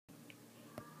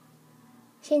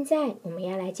现在我们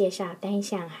要来介绍单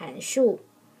项函数。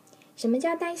什么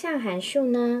叫单项函数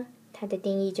呢？它的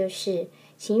定义就是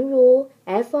形如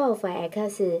f of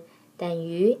x 等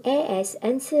于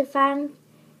asn 次方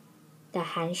的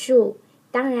函数，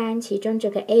当然其中这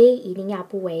个 a 一定要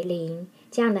不为零，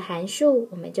这样的函数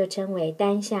我们就称为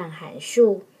单项函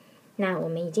数。那我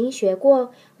们已经学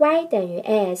过 y 等于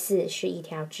as 是一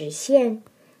条直线，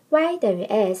 y 等于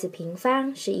as 平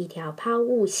方是一条抛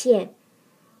物线。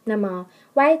那么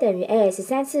y 等于 as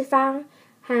 3次方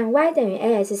和 y 等于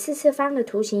as 4次方的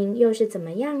图形又是怎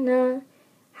么样呢？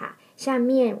好，下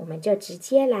面我们就直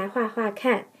接来画画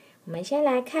看。我们先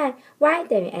来看 y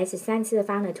等于 s 3次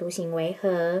方的图形为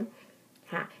何。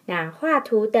好，那画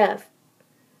图的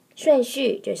顺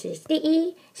序就是第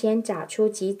一，先找出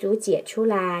几组解出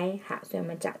来。好，所以我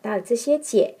们找到了这些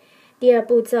解。第二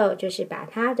步骤就是把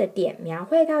它的点描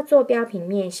绘到坐标平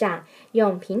面上，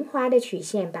用平滑的曲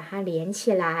线把它连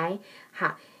起来。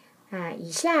好，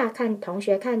以下同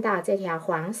学看到这条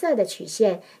黄色的曲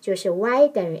线，就是 y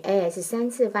等于 as 3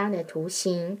次方的图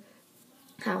形。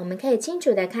好，我们可以清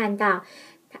楚的看到，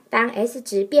当 s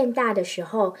值变大的时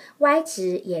候 ，y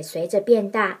值也随着变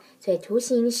大，所以图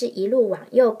形是一路往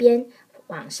右边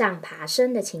往上爬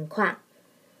升的情况。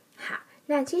好，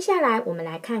那接下来我们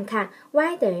来看看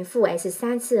y 等于负 s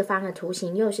 3次方的图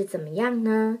形又是怎么样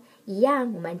呢？一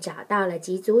样，我们找到了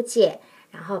几组解，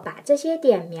然后把这些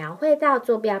点描绘到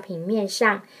坐标平面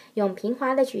上，用平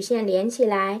滑的曲线连起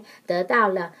来，得到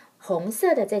了红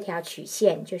色的这条曲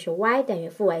线，就是 y 等于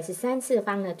负 s 3次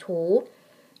方的图。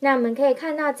那我们可以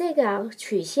看到这个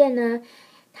曲线呢，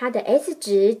它的 s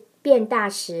值变大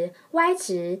时 y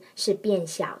值是变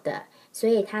小的，所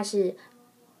以它是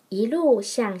一路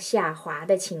向下滑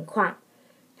的情况。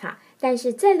好，但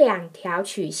是这两条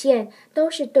曲线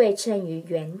都是对称于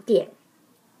原点。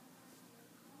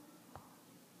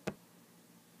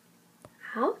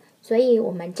好，所以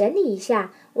我们整理一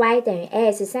下 y 等于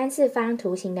as 3次方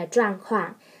图形的状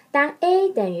况。当 a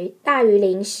等于大于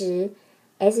0时，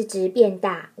 s 值变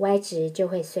大， y 值就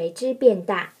会随之变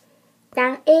大。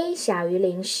当 a 小于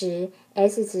0时，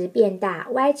 s 值变大，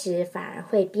 y 值反而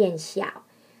会变小。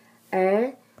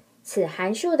而此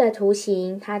函数的图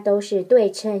形，它都是对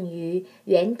称于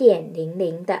原点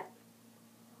00的。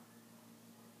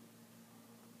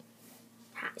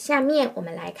好，下面我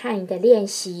们来看一个练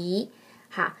习。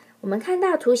好，我们看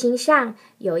到图形上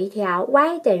有一条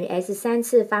y 等于 s 3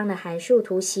次方的函数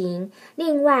图形，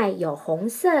另外有红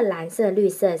色、蓝色、绿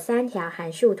色3条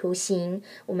函数图形。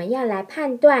我们要来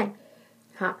判断，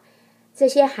好，这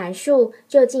些函数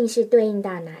究竟是对应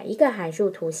到哪一个函数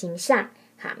图形上？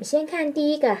好，我们先看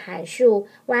第一个函数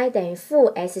y 等于负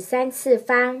s 3次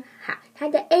方。好，它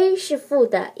的 a 是负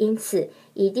的，因此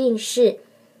一定是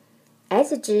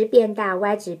s 值变大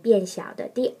y 值变小的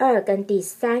第二跟第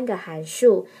三个函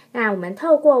数。那我们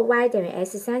透过 y 等于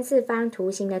s 3次方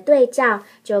图形的对照，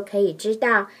就可以知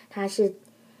道它是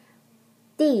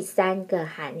第三个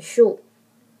函数。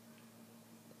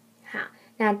好，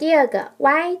那第二个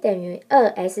y 等于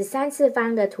2s 3次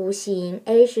方的图形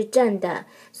a 是正的，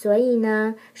所以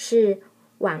呢是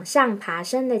往上爬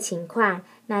升的情况，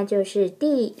那就是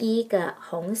第一个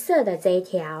红色的这一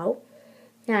条。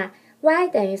那y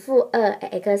等于负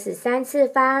2x 3次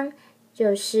方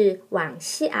就是往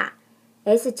下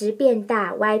s 值变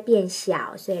大 y 变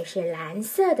小，所以是蓝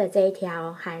色的这一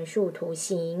条函数图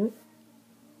形。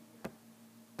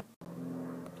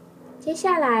接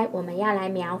下来我们要来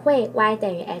描绘 y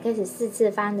等于 x 4次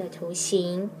方的图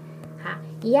形。好，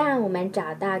一样我们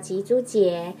找到几组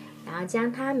解，然后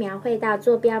将它描绘到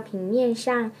坐标平面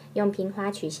上，用平滑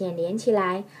曲线连起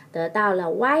来，得到了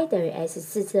y 等于 s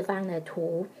 4次方的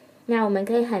图。那我们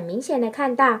可以很明显的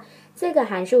看到，这个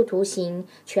函数图形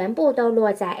全部都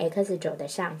落在 x 轴的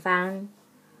上方，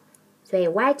所以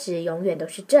y 值永远都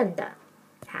是正的。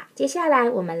好，接下来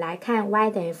我们来看 y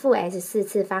等于负 s 4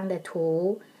次方的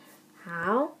图。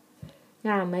好，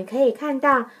那我们可以看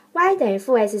到 y 等于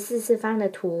负 s 4次方的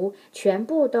图全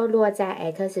部都落在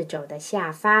x 轴的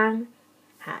下方。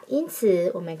好，因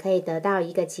此我们可以得到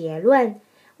一个结论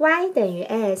y 等于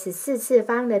as 4次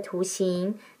方的图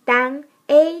形，当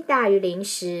a 大于0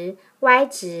时 y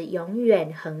值永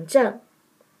远恒正，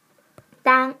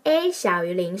当 a 小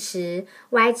于0时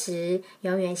y 值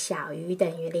永远小于等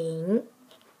于0。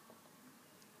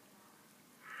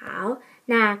好，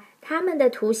那它们的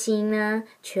图形呢，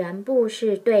全部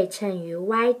是对称于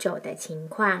y 轴的情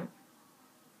况。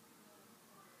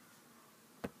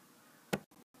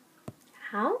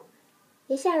好，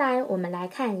接下来我们来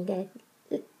看一个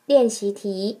练习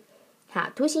题。好，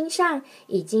图形上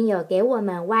已经有给我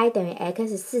们 y 等于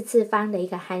x 4次方的一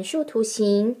个函数图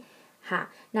形。好，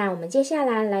那我们接下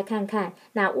来来看看，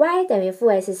那 y 等于负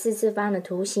s 4次方的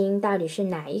图形到底是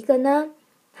哪一个呢？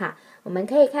好，我们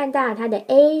可以看到它的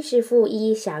a 是负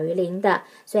1小于0的，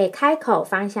所以开口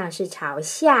方向是朝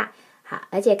下。好，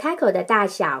而且开口的大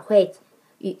小会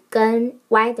跟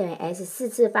y 等于 s 4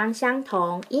次方相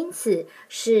同，因此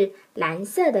是蓝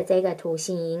色的这个图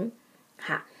形。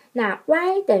好，那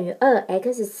y 等于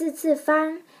2x 4次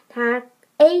方，它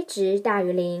a 值大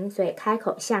于0，所以开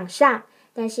口向上。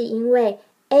但是因为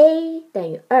a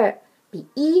等于2比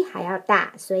1还要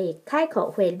大，所以开口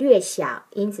会略小，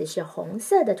因此是红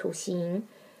色的图形。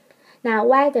那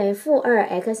y 等于负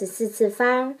2x 4次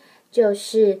方，就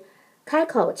是开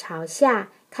口朝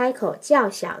下，开口较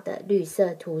小的绿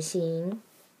色图形。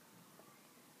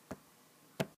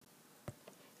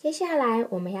接下来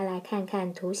我们要来看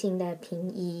看图形的平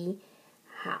移。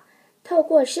好，透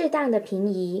过适当的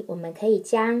平移，我们可以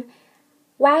将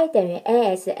y 等于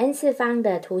as n 次方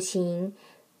的图形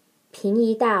平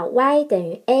移到 y 等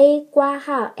于 a 括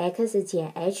号 x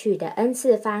减 h 的 n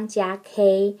次方加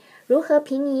k。如何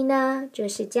平移呢？就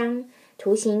是将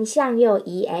图形向右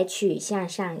移 h， 向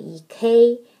上移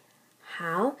k。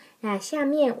好，那下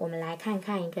面我们来看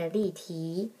看一个例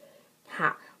题。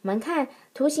好，我们看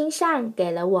图形上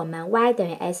给了我们 y 等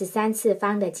于 s 3次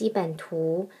方的基本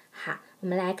图。好，我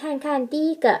们来看看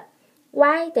第一个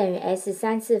y 等于 s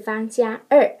 3次方加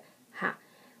2。好，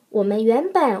我们原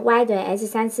本 y 等于 s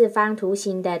 3次方图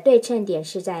形的对称点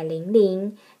是在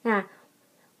00，那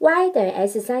y 等于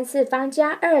s 3次方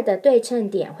加2的对称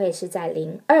点会是在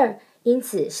02，因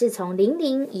此是从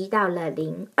00移到了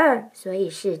02，所以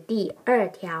是第2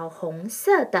条红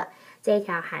色的这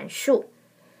条函数。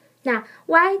那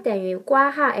y 等于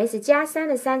括号 s 加3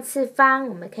的3次方，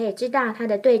我们可以知道它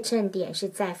的对称点是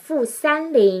在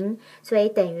-30，所以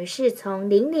等于是从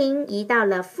00移到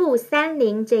了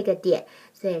-30这个点，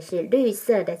所以是绿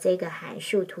色的这个函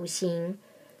数图形。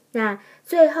那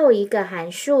最后一个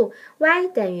函数 y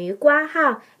等于括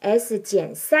号 s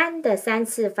减3的3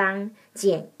次方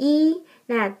减1，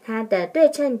那它的对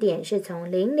称点是从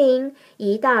00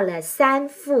移到了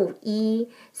3-1，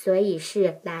所以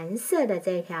是蓝色的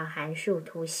这条函数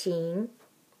图形。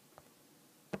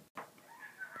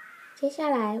接下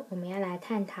来我们要来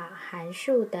探讨函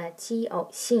数的奇偶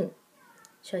性。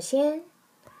首先，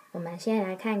我们先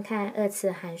来看看二次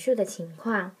函数的情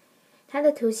况。它的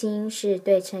图形是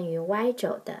对称于 y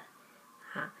轴的。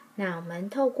好，那我们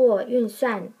透过运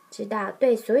算知道，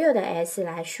对所有的 s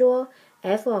来说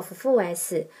f of 负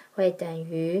s 会等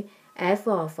于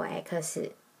f of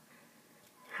x。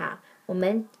好，我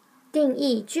们定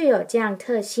义具有这样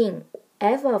特性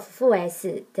f of 负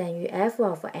s 等于 f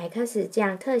of x 这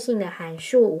样特性的函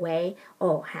数为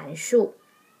偶函数。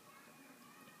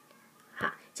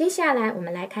好，接下来我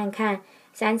们来看看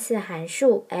三次函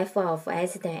数 f of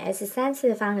s 等于 s 3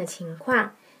次方的情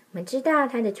况。我们知道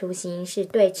它的图形是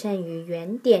对称于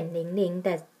原点00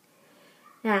的。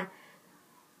那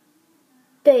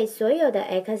对所有的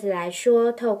x 来说，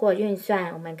透过运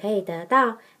算我们可以得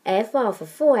到 f of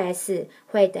负 s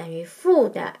会等于负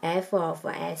的 f of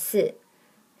s。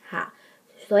好，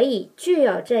所以具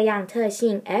有这样特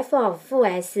性 f of 负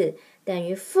s 等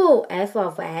于负 f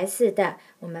of s 的，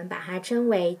我们把它称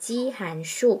为奇函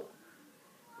数。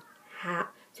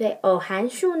好，所以偶函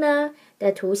数呢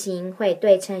的图形会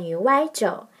对称于 y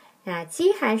轴，那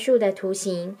奇函数的图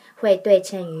形会对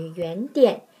称于原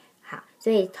点。好，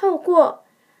所以透过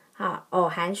偶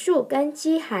函数跟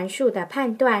奇函数的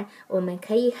判断，我们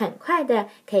可以很快的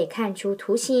可以看出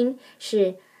图形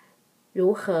是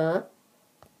如何。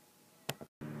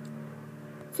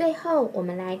最后我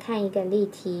们来看一个例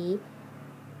题。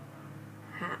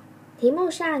好，题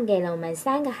目上给了我们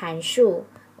3个函数，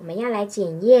我们要来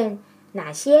检验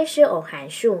哪些是偶函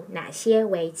数，哪些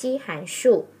为奇函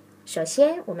数。首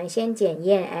先我们先检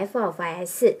验 f of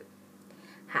s。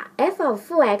好 ，f of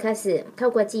负 x 透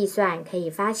过计算可以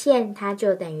发现它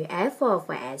就等于 f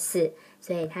of s，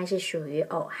 所以它是属于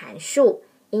偶函数，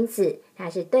因此它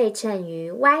是对称于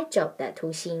y 轴的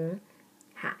图形。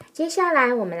好，接下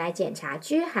来我们来检查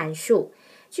居函数。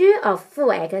g of 负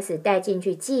x 带进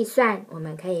去计算，我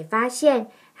们可以发现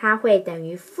它会等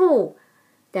于负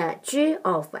的 g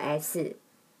of s。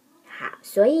好，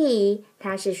所以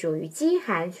它是属于奇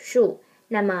函数，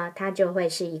那么它就会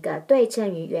是一个对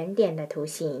称于原点的图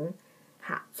形。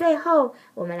好，最后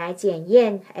我们来检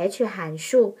验 h 函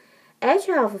数。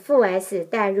h of 负 s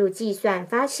带入计算，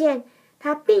发现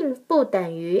它并不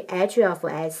等于 h of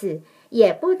s，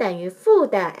 也不等于负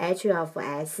的 h of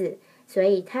s， 所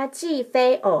以它既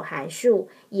非偶函数，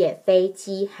也非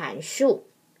奇函数。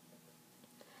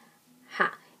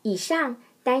好，以上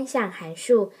单项函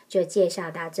数就介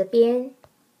绍到这边。